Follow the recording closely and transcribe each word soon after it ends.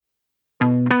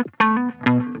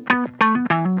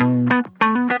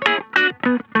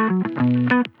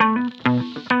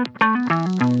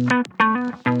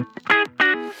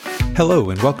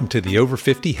Hello, and welcome to the Over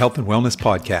 50 Health and Wellness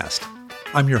Podcast.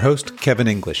 I'm your host, Kevin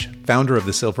English, founder of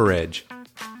The Silver Edge.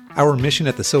 Our mission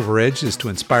at The Silver Edge is to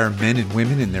inspire men and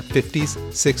women in their 50s,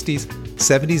 60s,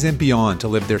 70s, and beyond to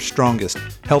live their strongest,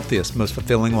 healthiest, most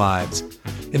fulfilling lives.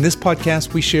 In this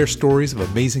podcast, we share stories of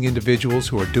amazing individuals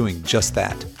who are doing just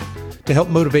that, to help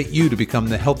motivate you to become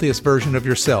the healthiest version of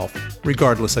yourself,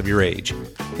 regardless of your age.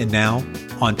 And now,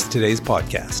 on to today's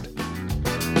podcast.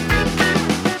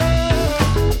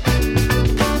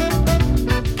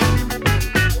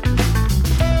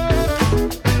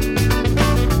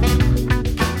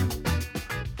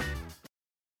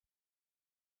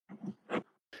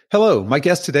 Hello, my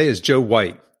guest today is Joe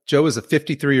White. Joe is a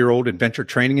 53-year-old adventure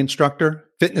training instructor,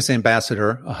 fitness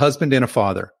ambassador, a husband, and a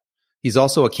father. He's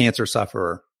also a cancer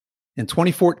sufferer. In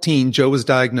 2014, Joe was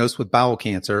diagnosed with bowel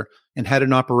cancer and had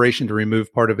an operation to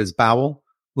remove part of his bowel,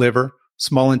 liver,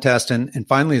 small intestine, and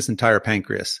finally his entire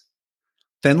pancreas.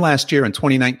 Then last year in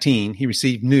 2019, he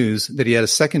received news that he had a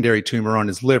secondary tumor on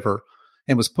his liver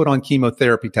and was put on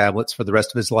chemotherapy tablets for the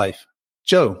rest of his life.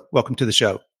 Joe, welcome to the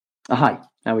show. Hi,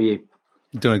 how are you?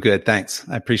 Doing good, thanks.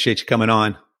 I appreciate you coming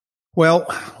on. Well,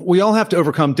 we all have to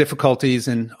overcome difficulties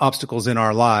and obstacles in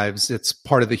our lives. It's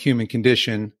part of the human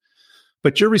condition.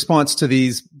 But your response to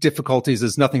these difficulties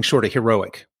is nothing short of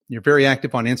heroic. You're very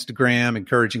active on Instagram,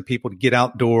 encouraging people to get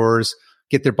outdoors,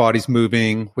 get their bodies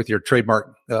moving with your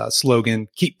trademark slogan,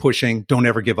 keep pushing, don't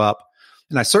ever give up.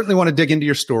 And I certainly want to dig into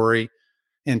your story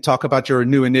and talk about your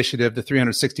new initiative, the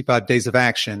 365 Days of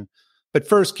Action. But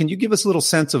first, can you give us a little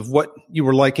sense of what you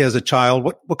were like as a child?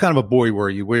 What kind of a boy were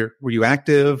you? Were you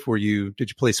active? Did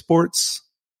you play sports?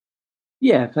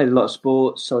 Yeah, I played a lot of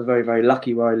sports. I was very, very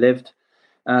lucky where I lived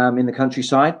in the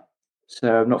countryside.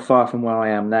 So I'm not far from where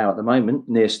I am now at the moment,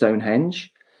 near Stonehenge.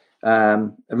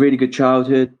 A really good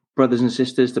childhood, brothers and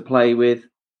sisters to play with,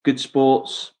 good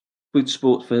sports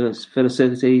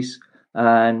facilities,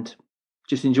 and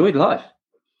just enjoyed life.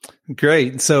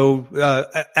 Great. So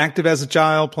active as a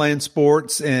child, playing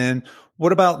sports. And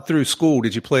what about through school?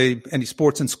 Did you play any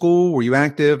sports in school? Were you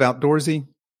active, outdoorsy?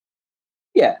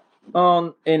 Yeah.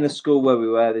 In the school where we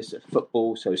were, there's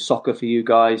football, so soccer for you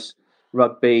guys,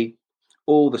 rugby,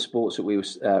 all the sports that we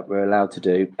were allowed to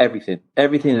do, everything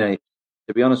and anything.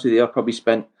 To be honest with you, I probably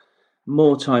spent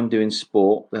more time doing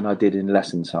sport than I did in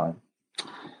lesson time.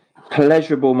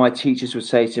 Pleasurable, my teachers would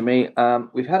say to me,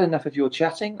 we've had enough of your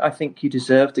chatting. I think you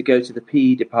deserve to go to the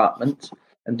PE department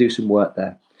and do some work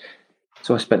there.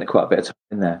 So I spent quite a bit of time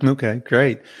in there. Okay,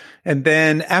 great. And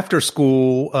then after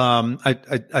school,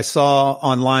 I saw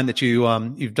online that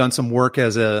you've done some work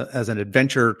as an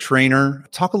adventure trainer.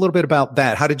 Talk a little bit about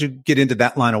that. How did you get into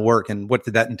that line of work, and what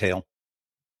did that entail?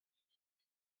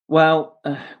 Well,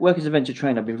 work as an adventure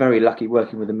trainer, I've been very lucky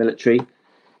working with the military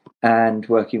and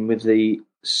working with the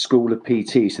School of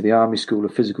PT, so the Army School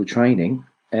of Physical Training,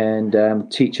 and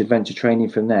teach adventure training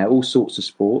from there, all sorts of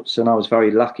sports. And I was very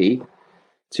lucky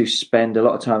to spend a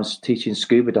lot of time teaching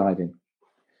scuba diving.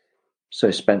 So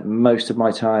I spent most of my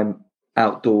time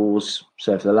outdoors.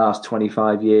 So for the last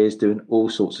 25 years, doing all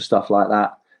sorts of stuff like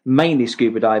that, mainly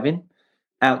scuba diving.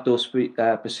 Outdoor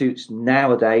pursuits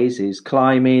nowadays is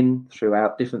climbing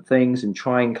throughout different things and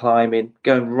trying climbing,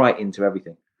 going right into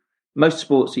everything. Most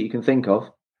sports that you can think of,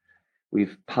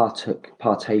 we've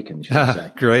partaken, should I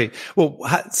say. Great. Well,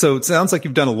 so it sounds like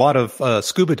you've done a lot of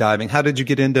scuba diving. How did you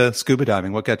get into scuba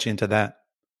diving? What got you into that?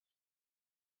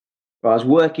 Well, I was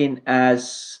working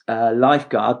as a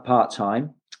lifeguard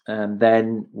part-time, and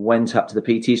then went up to the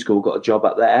PT school, got a job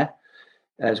up there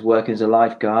as working as a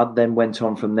lifeguard, then went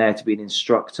on from there to be an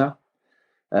instructor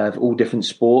of all different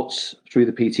sports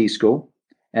through the PT school,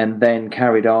 and then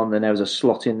carried on. Then there was a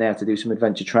slot in there to do some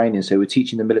adventure training. So we're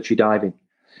teaching the military diving.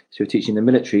 So we're teaching the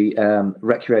military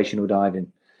recreational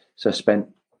diving. So I spent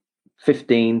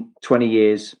 15, 20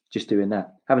 years just doing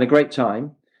that, having a great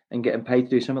time and getting paid to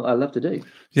do something that I love to do.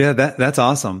 Yeah, that's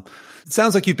awesome. It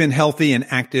sounds like you've been healthy and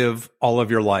active all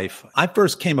of your life. I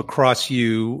first came across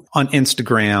you on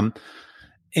Instagram,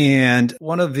 and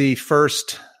one of the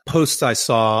first posts I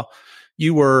saw,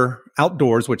 you were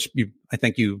outdoors, which I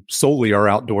think you solely are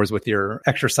outdoors with your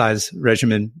exercise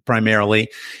regimen primarily.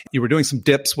 You were doing some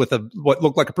dips with what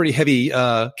looked like a pretty heavy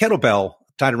kettlebell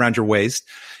tied around your waist.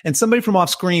 And somebody from off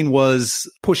screen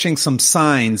was pushing some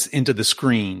signs into the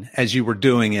screen as you were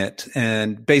doing it.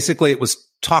 And basically it was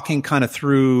talking kind of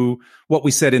through what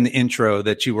we said in the intro,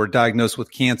 that you were diagnosed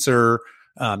with cancer.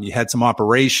 You had some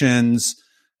operations.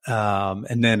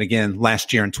 And then again,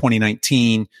 last year in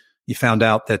 2019, you found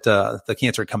out that the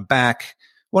cancer had come back.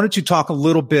 Why don't you talk a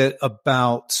little bit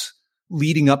about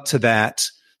leading up to that?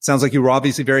 Sounds like you were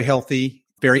obviously very healthy,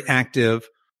 very active.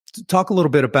 Talk a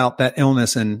little bit about that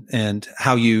illness and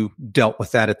how you dealt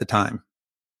with that at the time.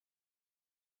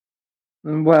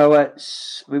 Well,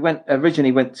 we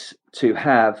originally went to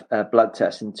have a blood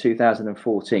test in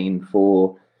 2014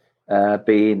 for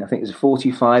being, I think it was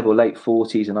 45 or late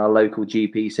 40s, and our local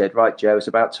GP said, right, Joe, it's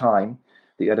about time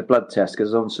that you had a blood test,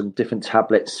 because I was on some different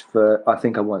tablets I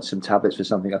think I wanted some tablets for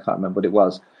something, I can't remember what it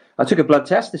was. I took a blood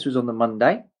test, this was on the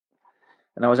Monday,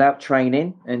 and I was out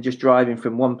training and just driving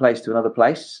from one place to another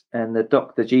place, and the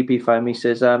GP phoned me,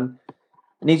 says, I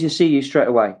need to see you straight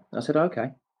away. I said,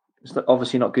 okay. It's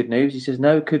obviously not good news. He says,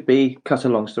 no, it could be, cut a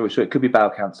long story short, it could be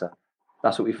bowel cancer.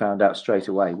 That's what we found out straight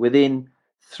away. Within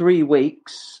 3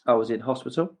 weeks, I was in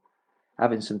hospital,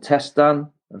 having some tests done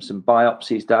and some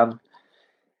biopsies done,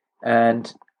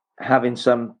 and having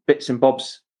some bits and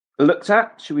bobs looked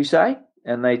at, should we say.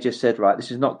 And they just said, right, this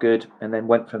is not good, and then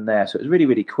went from there. So it was really,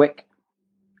 really quick,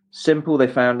 simple. They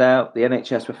found out. The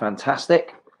NHS were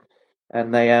fantastic,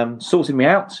 and they sorted me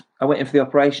out. I went in for the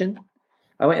operation.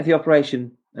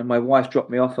 And my wife dropped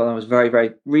me off, and I was very,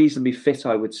 very reasonably fit,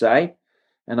 I would say.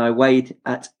 And I weighed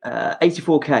at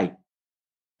 84 kg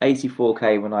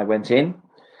when I went in.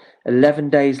 11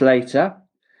 days later,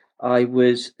 I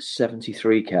was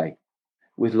 73 kg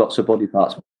with lots of body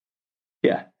parts.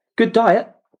 Yeah, good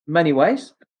diet, in many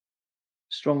ways,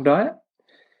 strong diet.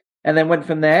 And then went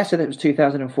from there. So that was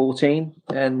 2014.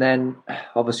 And then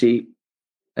obviously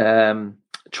trying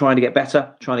to get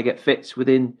better, trying to get fit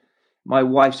within. My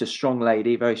wife's a strong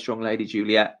lady, very strong lady,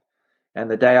 Juliet. And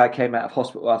the day I came out of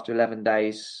hospital after 11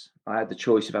 days, I had the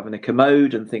choice of having a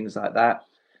commode and things like that.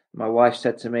 My wife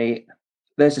said to me,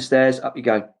 there's the stairs, up you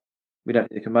go. We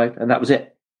don't need a commode. And that was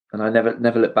it. And I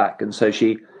never looked back. And so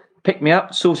she picked me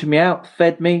up, sorted me out,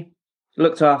 fed me,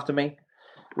 looked after me.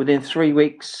 Within 3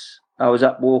 weeks, I was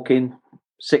up walking.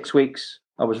 6 weeks,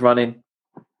 I was running.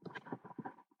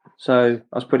 So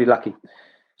I was pretty lucky.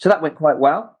 So that went quite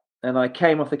well. And I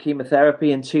came off the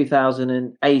chemotherapy in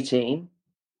 2018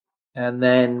 and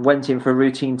then went in for a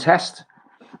routine test,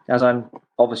 as I'm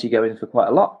obviously going for quite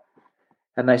a lot.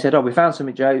 And they said, we found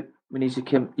something, Joe. We need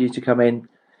you to come in.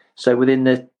 So within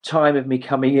the time of me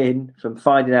coming in, from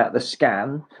finding out the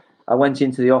scan, I went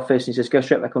into the office and he says, go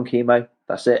straight back on chemo.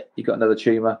 That's it. You've got another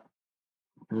tumour.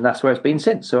 And that's where it's been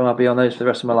since. So I'll be on those for the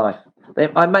rest of my life.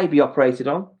 I may be operated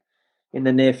on in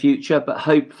the near future, but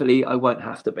hopefully I won't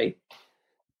have to be.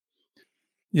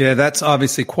 Yeah, that's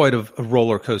obviously quite a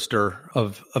roller coaster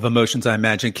of emotions, I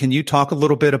imagine. Can you talk a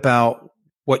little bit about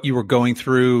what you were going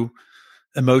through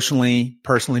emotionally,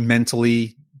 personally,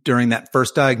 mentally during that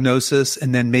first diagnosis,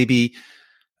 and then maybe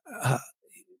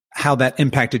how that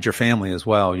impacted your family as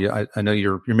well? I know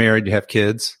you're married, you have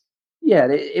kids. Yeah,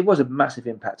 it was a massive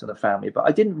impact on the family, but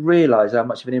I didn't realize how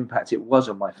much of an impact it was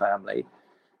on my family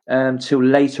until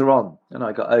later on, and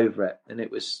I got over it, and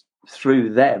it was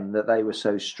through them that they were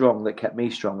so strong that kept me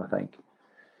strong, I think.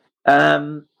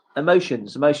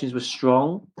 Emotions were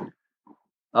strong.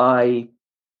 I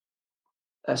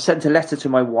sent a letter to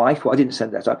my wife. Well, I didn't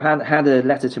send a letter. I handed a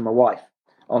letter to my wife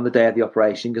on the day of the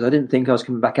operation because I didn't think I was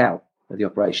coming back out of the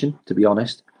operation, to be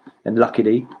honest. And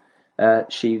luckily,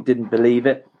 she didn't believe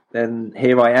it. And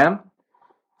here I am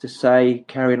to say,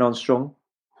 carrying on strong.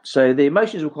 So the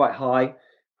emotions were quite high.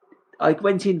 I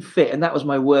went in fit, and that was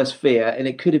my worst fear. And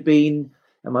it could have been,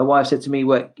 and my wife said to me,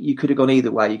 well, you could have gone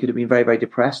either way. You could have been very, very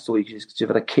depressed, or you could just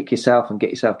have to kick yourself and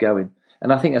get yourself going.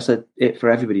 And I think that's it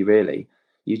for everybody, really.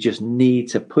 You just need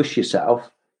to push yourself.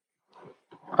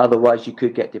 Otherwise, you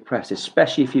could get depressed,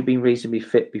 especially if you've been reasonably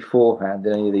fit beforehand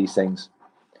in any of these things.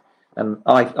 And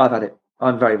I've had it.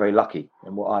 I'm very, very lucky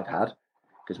in what I've had,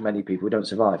 because many people don't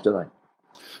survive, do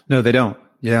they? No, they don't.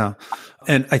 Yeah.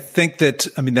 And I think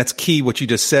that's key what you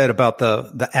just said about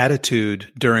the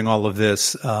attitude during all of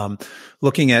this.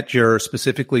 Looking at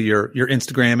specifically your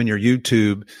Instagram and your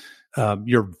YouTube,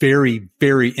 you're very,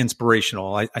 very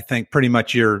inspirational. I think pretty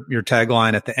much your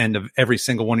tagline at the end of every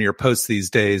single one of your posts these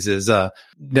days is,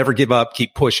 never give up,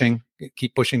 keep pushing,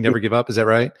 never give up. Is that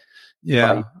right?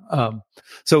 Yeah. Right.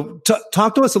 So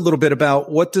talk to us a little bit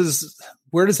about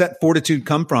where does that fortitude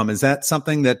come from? Is that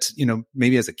something that,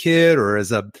 maybe as a kid or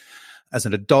as an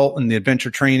adult in the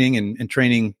adventure training and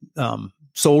training,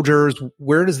 soldiers,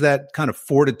 where does that kind of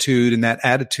fortitude and that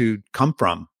attitude come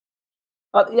from?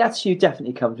 The attitude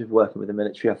definitely comes with working with the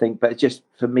military, I think, but just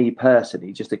for me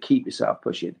personally, just to keep yourself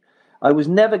pushing. I was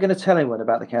never going to tell anyone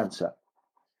about the cancer.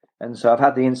 And so I've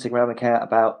had the Instagram account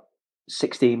about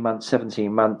 16 months,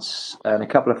 17 months, and a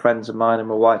couple of friends of mine and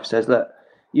my wife says, look,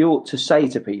 you ought to say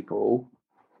to people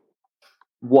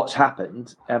what's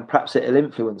happened, and perhaps it'll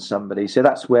influence somebody. So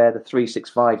that's where the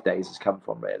 365 days has come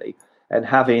from, really, and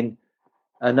having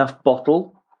enough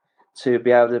bottle to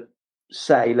be able to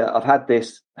say, look, I've had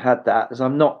this, had that, because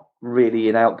I'm not really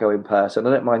an outgoing person.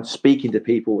 I don't mind speaking to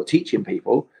people or teaching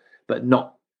people, but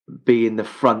not being the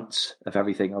front of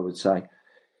everything, I would say.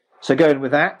 So going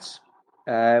with that,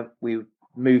 we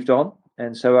moved on.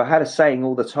 And so I had a saying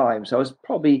all the time. So I was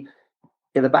probably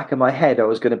in the back of my head, I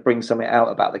was going to bring something out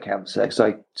about the cancer. So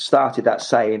I started that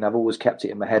saying. I've always kept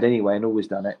it in my head anyway and always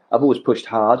done it. I've always pushed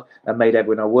hard and made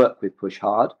everyone I work with push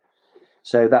hard.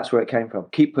 So that's where it came from.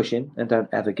 Keep pushing and don't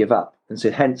ever give up. And so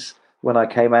hence, when I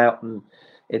came out and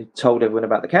told everyone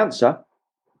about the cancer,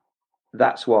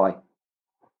 that's why.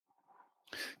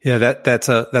 Yeah, that's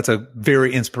a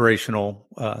very inspirational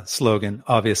slogan,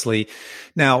 obviously.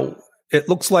 Now, it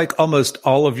looks like almost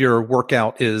all of your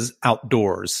workout is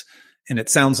outdoors. And it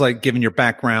sounds like, given your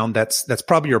background, that's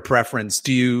probably your preference.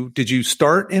 Did you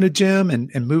start in a gym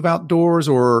and move outdoors,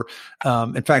 or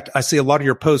in fact, I see a lot of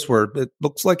your posts where it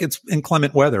looks like it's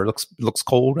inclement weather. It looks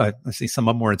cold. I see some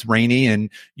of them where it's rainy, and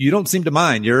you don't seem to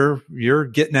mind. You're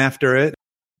getting after it.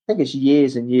 I think it's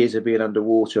years and years of being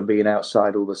underwater and being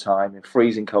outside all the time in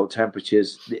freezing cold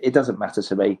temperatures. It doesn't matter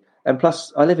to me. And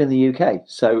plus, I live in the UK,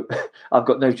 so I've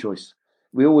got no choice.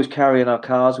 We always carry in our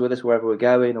cars with us wherever we're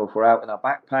going, or if we're out in our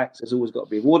backpacks. There's always got to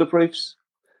be waterproofs,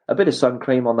 a bit of sun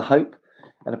cream on the Hope,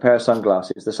 and a pair of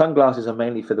sunglasses. The sunglasses are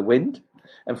mainly for the wind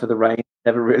and for the rain,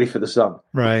 never really for the sun.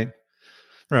 Right.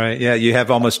 Yeah, you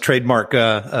have almost trademark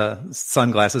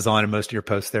sunglasses on in most of your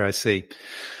posts there, I see.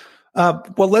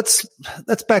 Well, let's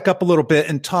back up a little bit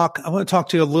and talk. I want to talk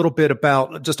to you a little bit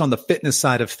about just on the fitness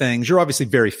side of things. You're obviously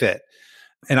very fit.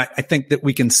 And I think that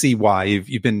we can see why.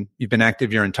 You've been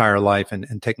active your entire life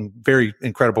and taking very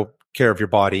incredible care of your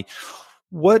body.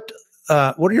 What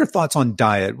are your thoughts on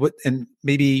diet? And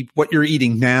maybe what you're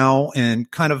eating now, and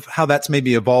kind of how that's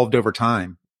maybe evolved over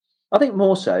time? I think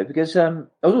more so because I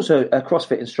was also a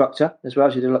CrossFit instructor as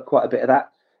well. So you did quite a bit of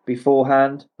that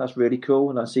beforehand. That's really cool.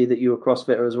 And I see that you were a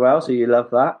CrossFitter as well, so you love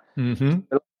that.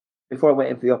 Mm-hmm. Before I went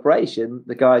in for the operation,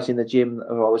 the guys in the gym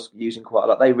who I was using quite a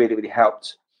lot, they really, really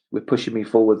helped with pushing me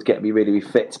forward, getting me really, really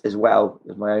fit as well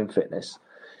as my own fitness.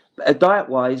 But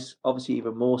diet-wise, obviously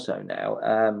even more so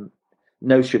now,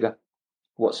 no sugar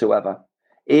whatsoever.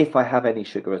 If I have any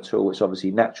sugar at all, it's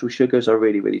obviously natural sugars. I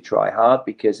really, really try hard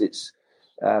because it's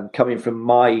coming from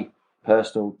my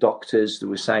personal doctors that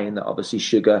were saying that obviously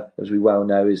sugar, as we well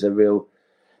know, is a real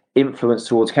influence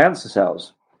towards cancer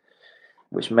cells,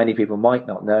 which many people might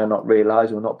not know, not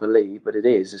realise or not believe, but it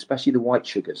is, especially the white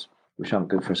sugars, which aren't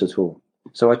good for us at all.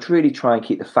 So I really try and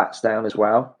keep the fats down as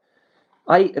well.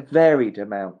 I eat a varied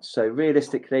amount. So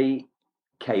realistically,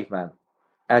 caveman,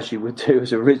 as you would do,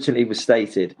 as originally was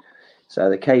stated. So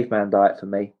the caveman diet for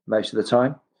me most of the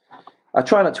time. I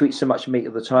try not to eat so much meat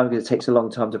all the time because it takes a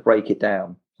long time to break it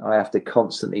down. I have to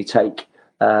constantly take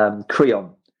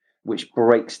Creon, which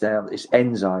breaks down its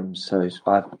enzymes. So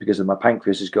because of my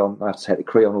pancreas is gone, I have to take the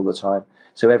Creon all the time.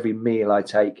 So every meal I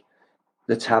take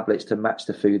the tablets to match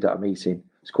the food that I'm eating.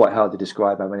 It's quite hard to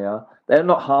describe how many are. They're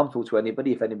not harmful to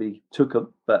anybody if anybody took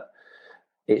them, but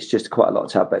it's just quite a lot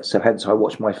of tablets. So hence I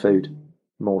watch my food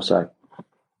more so.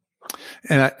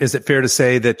 And is it fair to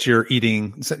say that you're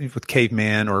eating with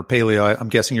caveman or paleo? I'm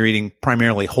guessing you're eating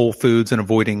primarily whole foods and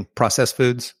avoiding processed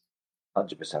foods?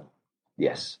 100%.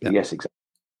 Yes. Yep. Yes, exactly.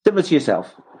 Similar to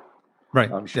yourself.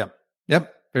 Right. I'm sure.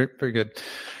 Yep. Very, very good.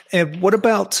 And what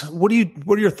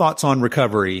are your thoughts on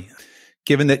recovery?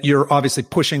 Given that you're obviously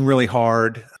pushing really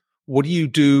hard, what do you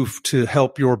do to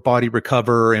help your body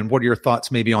recover? And what are your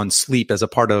thoughts maybe on sleep as a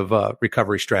part of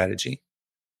recovery strategy?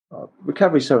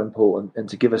 Recovery is so important, and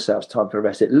to give ourselves time for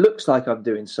rest. It looks like I'm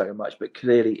doing so much, but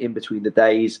clearly in between the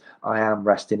days, I am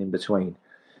resting in between.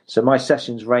 So my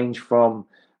sessions range from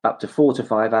up to 4 to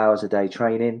 5 hours a day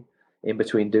training, in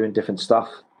between doing different stuff.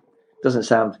 It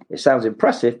sounds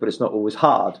impressive, but it's not always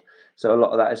hard. So a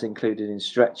lot of that is included in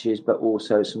stretches, but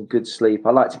also some good sleep.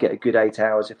 I like to get a good 8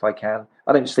 hours if I can.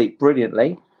 I don't sleep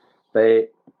brilliantly,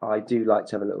 but I do like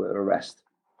to have a little bit of a rest.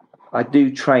 I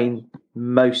do train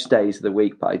most days of the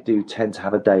week, but I do tend to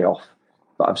have a day off,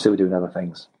 but I'm still doing other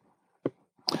things.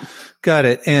 Got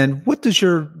it. And what does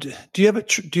do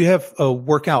you have a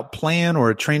workout plan or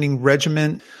a training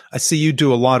regimen? I see you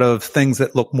do a lot of things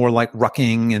that look more like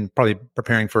rucking and probably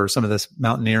preparing for some of this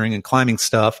mountaineering and climbing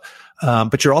stuff.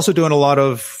 But you're also doing a lot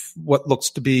of what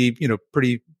looks to be,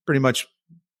 pretty much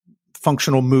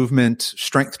functional movement,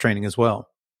 strength training as well.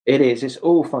 It is. It's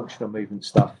all functional movement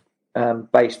stuff.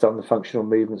 Based on the functional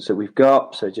movements that we've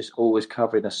got. So just always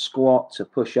covering a squat, a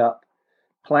push up,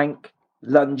 plank,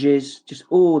 lunges, just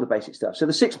all the basic stuff. So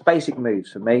the 6 basic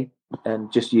moves for me,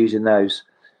 and just using those.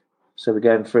 So we're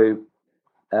going through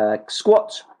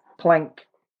squat, plank,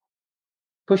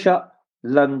 push up,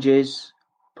 lunges,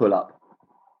 pull up.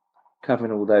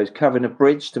 Covering all those, covering a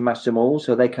bridge to match them all,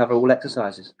 so they cover all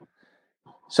exercises.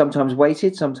 Sometimes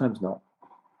weighted, sometimes not.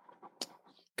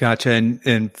 Gotcha.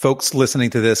 And folks listening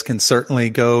to this can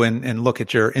certainly go and look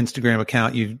at your Instagram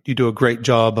account. You do a great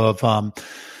job of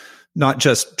not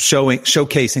just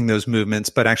showcasing those movements,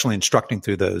 but actually instructing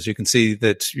through those. You can see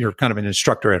that you're kind of an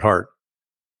instructor at heart.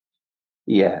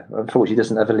 Yeah, unfortunately, it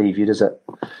doesn't ever leave you, does it?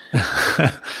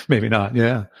 Maybe not.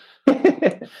 Yeah.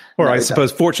 Or no, I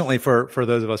suppose, fortunately for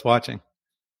those of us watching.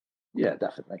 Yeah,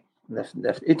 definitely. I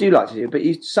do like to do it, but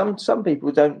some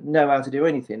people don't know how to do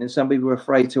anything, and some people are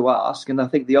afraid to ask. And I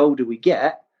think the older we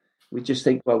get, we just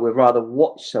think, well, we'd rather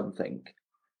watch something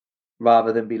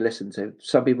rather than be listened to.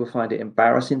 Some people find it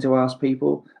embarrassing to ask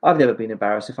people. I've never been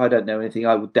embarrassed. If I don't know anything,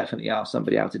 I would definitely ask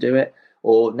somebody how to do it.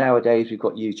 Or nowadays, we've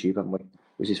got YouTube, haven't we?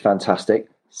 Which is fantastic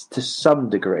to some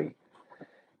degree.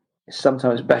 It's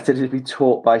sometimes better to be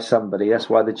taught by somebody. That's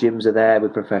why the gyms are there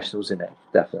with professionals in it,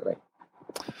 definitely.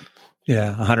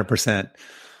 Yeah, 100%.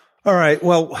 All right.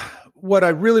 Well, what I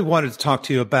really wanted to talk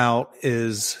to you about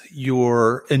is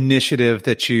your initiative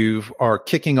that you are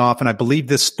kicking off. And I believe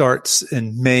this starts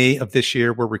in May of this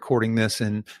year. We're recording this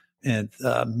in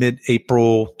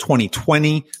mid-April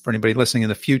 2020 for anybody listening in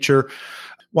the future.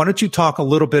 Why don't you talk a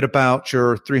little bit about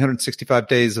your 365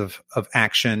 days of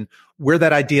action, where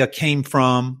that idea came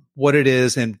from, what it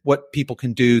is, and what people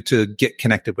can do to get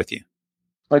connected with you?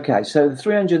 Okay, so the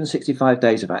 365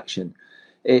 days of action,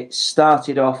 it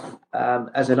started off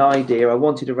as an idea. I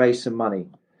wanted to raise some money,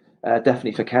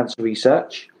 definitely for cancer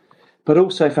research, but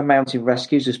also for mountain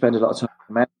rescues. I spend a lot of time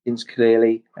on mountains,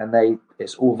 clearly, and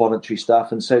it's all voluntary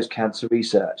stuff, and so is cancer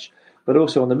research. But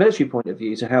also on the military point of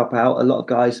view, to help out. A lot of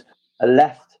guys are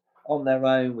left on their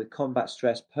own with combat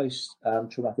stress,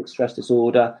 post-traumatic stress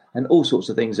disorder, and all sorts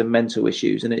of things, and mental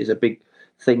issues. And it is a big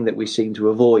thing that we seem to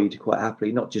avoid quite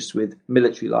happily, not just with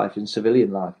military life and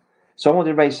civilian life. So I wanted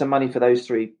to raise some money for those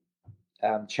three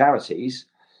charities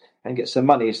and get some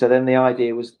money. So then the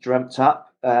idea was dreamt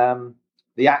up,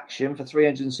 the action for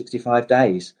 365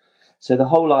 days. So the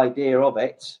whole idea of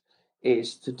it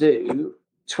is to do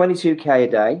 22K a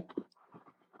day.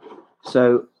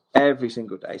 So every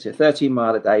single day, so 13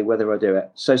 mile a day, whether I do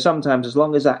it. So sometimes, as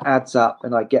long as that adds up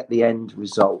and I get the end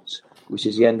result, which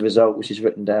is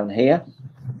written down here.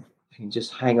 You can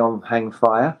just hang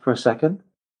fire for a second.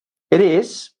 It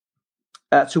is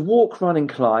to walk, run and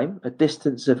climb a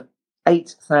distance of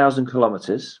 8,000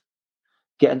 kilometers,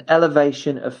 get an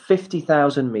elevation of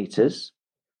 50,000 meters,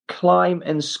 climb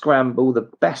and scramble the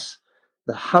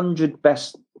 100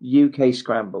 best UK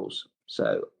scrambles.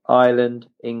 So Ireland,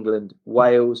 England,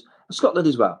 Wales, Scotland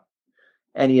as well.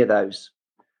 Any of those.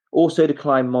 Also to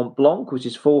climb Mont Blanc, which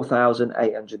is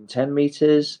 4,810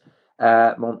 meters,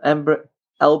 Mont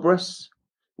Elbrus,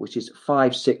 which is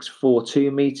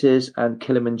 5,642 meters, and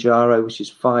Kilimanjaro, which is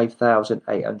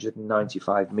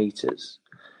 5,895 meters.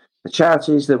 The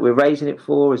charities that we're raising it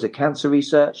for is a cancer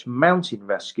research, mountain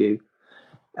rescue,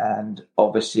 and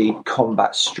obviously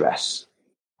combat stress.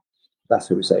 That's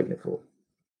who we're saving it for.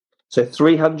 So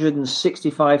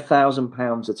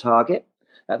 £365,000 a target.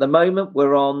 At the moment,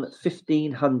 we're on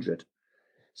 1,500.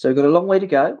 So we've got a long way to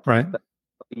go. Right. A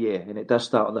year, and it does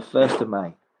start on the 1st of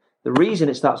May. The reason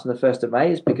it starts on the 1st of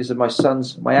May is because of my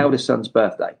eldest son's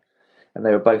birthday. And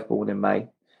they were both born in May.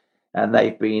 And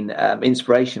they've been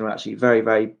inspirational, actually, very,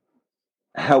 very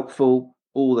helpful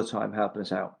all the time, helping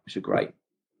us out, which are great.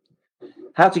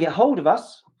 How to get hold of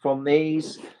us from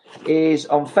these is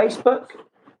on Facebook.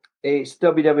 It's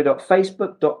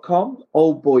www.facebook.com,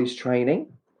 Old Boys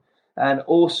Training. And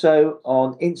also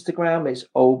on Instagram, it's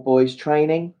Old Boys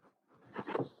Training.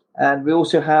 And we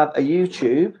also have a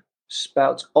YouTube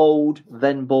spelt Old,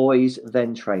 then Boys,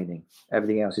 then Training.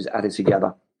 Everything else is added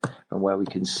together from where we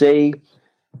can see.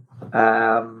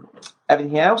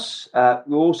 Everything else, we're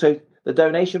also, the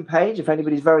donation page, if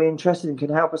anybody's very interested and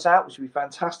can help us out, which would be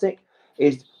fantastic,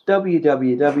 is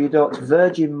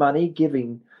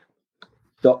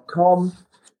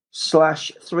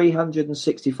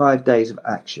www.virginmoneygiving.com/365 days of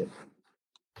action.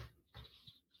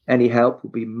 Any help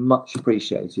will be much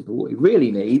appreciated. But what we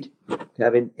really need,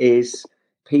 Kevin, is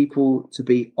people to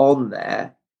be on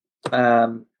there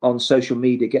on social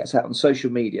media, get us out on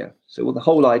social media. So what the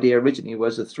whole idea originally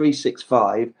was, the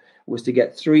 365 was to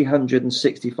get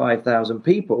 365,000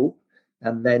 people.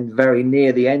 And then very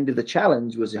near the end of the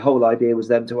challenge was the whole idea was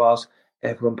them to ask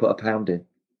everyone put £1 in.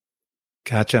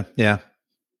 Gotcha. Yeah.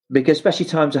 Because especially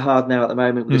times are hard now at the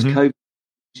moment with this COVID,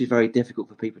 which is very difficult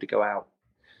for people to go out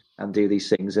and do these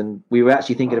things. And we were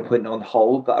actually thinking of putting it on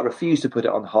hold, but I refused to put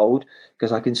it on hold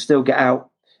because I can still get out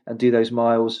and do those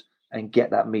miles and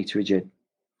get that meterage in.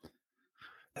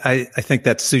 I think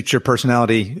that suits your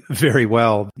personality very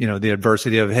well. The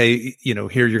adversity of, hey, here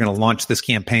you're going to launch this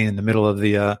campaign in the middle of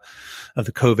the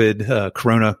COVID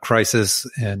Corona crisis,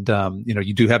 and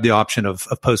you do have the option of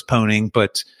postponing,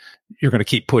 but you're going to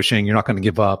keep pushing. You're not going to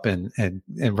give up, and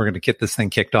we're going to get this thing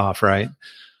kicked off, right?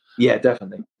 Yeah,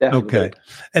 definitely. Okay.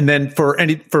 And then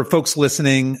for folks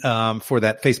listening, for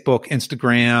that Facebook,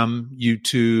 Instagram,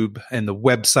 YouTube, and the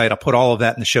website, I'll put all of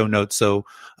that in the show notes. So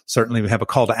certainly we have a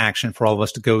call to action for all of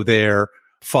us to go there,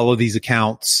 follow these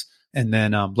accounts, and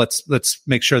then let's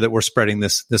make sure that we're spreading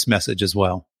this message as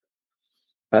well.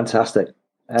 Fantastic.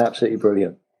 Absolutely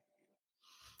brilliant.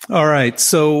 All right.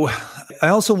 So I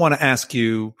also want to ask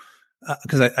you,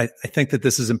 because I think that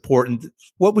this is important,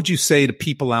 what would you say to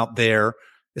people out there,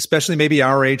 especially maybe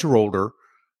our age or older,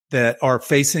 that are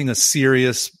facing a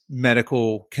serious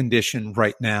medical condition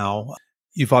right now?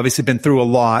 You've obviously been through a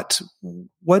lot.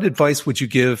 What advice would you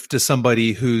give to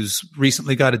somebody who's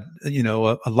recently got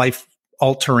a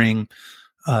life-altering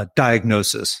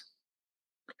diagnosis?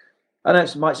 I know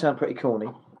it might sound pretty corny.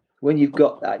 When you've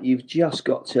got that, you've just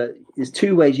got to, there's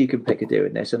two ways you can pick of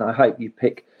doing this, and I hope you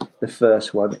pick the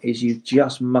first one, is you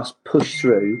just must push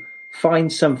through,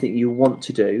 find something you want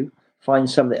to do, find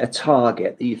a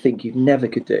target that you think you never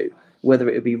could do, whether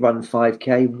it would be run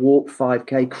 5K, walk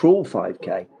 5K, crawl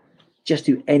 5K. Just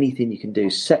do anything you can do.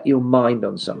 Set your mind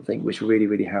on something, which really,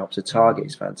 really helps. A target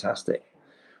is fantastic.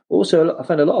 Also, I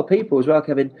find a lot of people as well,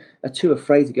 Kevin, are too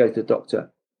afraid to go to the doctor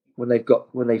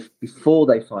before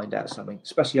they find out something,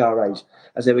 especially our age,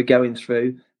 as they were going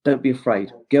through. Don't be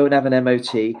afraid. Go and have an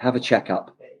MOT, have a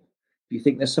checkup. If you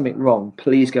think there's something wrong,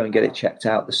 please go and get it checked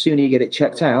out. The sooner you get it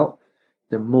checked out,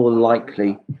 the more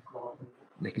likely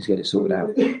they can get it sorted out.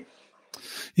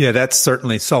 Yeah, that's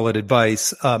certainly solid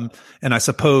advice. And I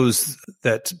suppose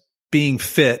that being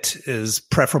fit is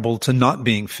preferable to not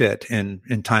being fit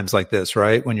in times like this,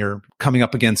 right? When you're coming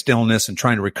up against illness and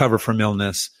trying to recover from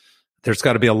illness, there's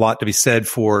got to be a lot to be said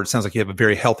for, it sounds like you have a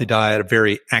very healthy diet, a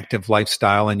very active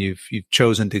lifestyle, and you've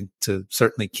chosen to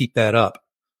certainly keep that up.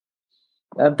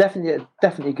 Definitely,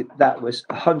 that was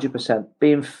 100%.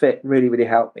 Being fit really, really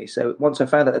helped me. So once I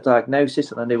found out the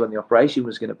diagnosis and I knew when the operation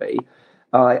was going to be,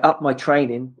 I upped my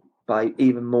training by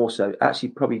even more so. Actually,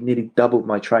 probably nearly doubled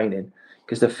my training,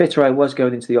 because the fitter I was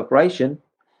going into the operation,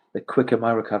 the quicker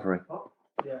my recovery.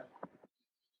 Yeah.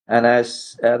 And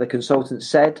as the consultant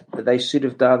said, that they should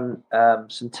have done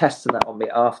some tests and that on me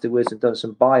afterwards, and done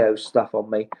some bio stuff on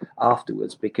me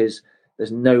afterwards, because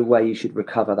there's no way you should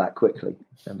recover that quickly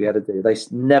and be able to do. They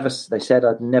said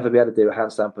I'd never be able to do a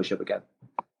handstand push-up again.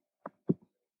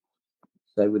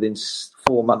 So within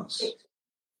 4 months,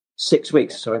 6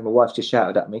 weeks. Sorry, my wife just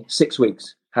shouted at me. 6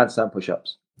 weeks handstand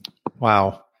push-ups.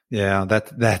 Wow. Yeah,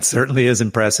 that certainly is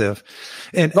impressive.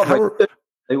 And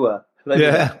they were.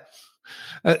 Yeah.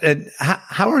 And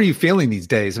how are you feeling these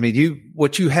days? I mean,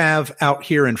 what you have out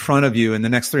here in front of you in the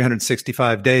next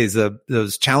 365 days,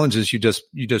 those challenges you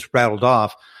just rattled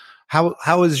off.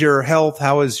 How is your health?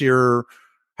 How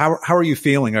are you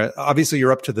feeling? Obviously,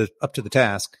 you're up to the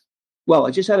task. Well,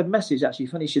 I just had a message. Actually,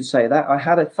 funny you should say that. I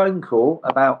had a phone call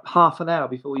about half an hour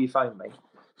before you phoned me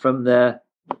from the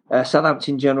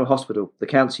Southampton General Hospital, the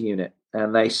cancer unit,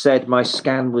 and they said my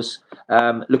scan was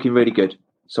looking really good.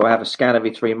 So I have a scan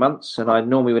every 3 months, and I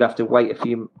normally would have to wait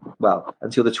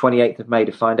until the 28th of May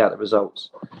to find out the results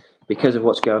because of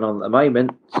what's going on at the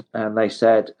moment. And they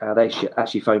said they should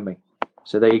actually phone me.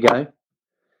 So there you go.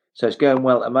 So it's going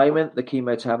well at the moment. The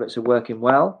chemo tablets are working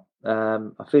well.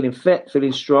 I'm feeling fit,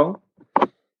 feeling strong.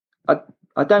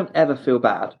 I don't ever feel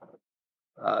bad.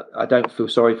 I don't feel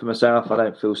sorry for myself.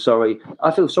 I feel sorry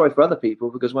for other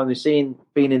people, because when we've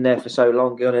been in there for so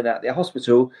long, going in and out the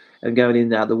hospital and going in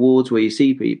and out the wards where you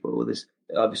see people, there's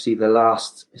obviously the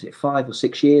last, is it 5 or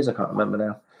 6 years? I can't remember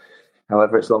now.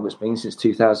 However, it's long it's been, since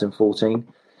 2014,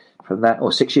 from that,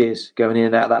 or 6 years going in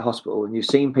and out of that hospital. And you've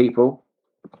seen people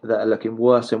that are looking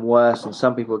worse and worse, and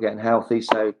some people are getting healthy.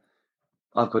 So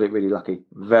I've got it really lucky,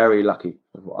 very lucky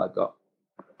with what I've got.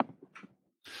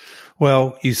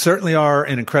 Well, you certainly are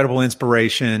an incredible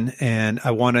inspiration, and I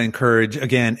want to encourage,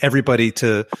 again, everybody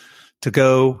to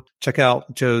go check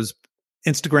out Joe's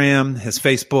Instagram, his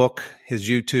Facebook, his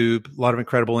YouTube. A lot of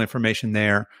incredible information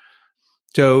there.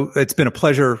 Joe, it's been a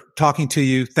pleasure talking to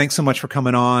you. Thanks so much for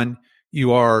coming on.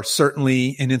 You are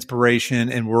certainly an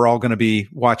inspiration, and we're all going to be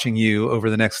watching you over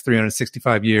the next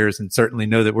 365 years, and certainly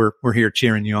know that we're here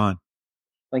cheering you on.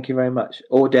 Thank you very much.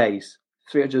 All days.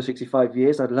 365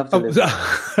 years. I'd love to live.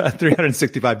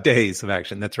 365 days of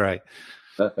action. That's right.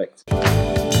 Perfect.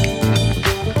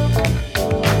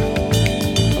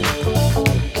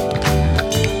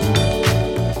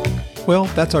 Well,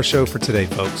 that's our show for today,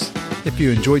 folks. If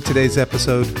you enjoyed today's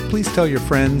episode, please tell your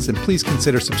friends and please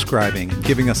consider subscribing and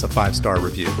giving us a 5-star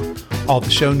review. All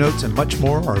the show notes and much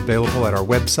more are available at our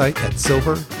website at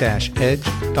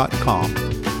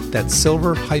silver-edge.com. That's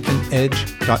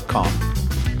silver-edge.com.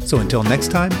 So until next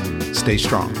time, stay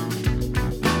strong.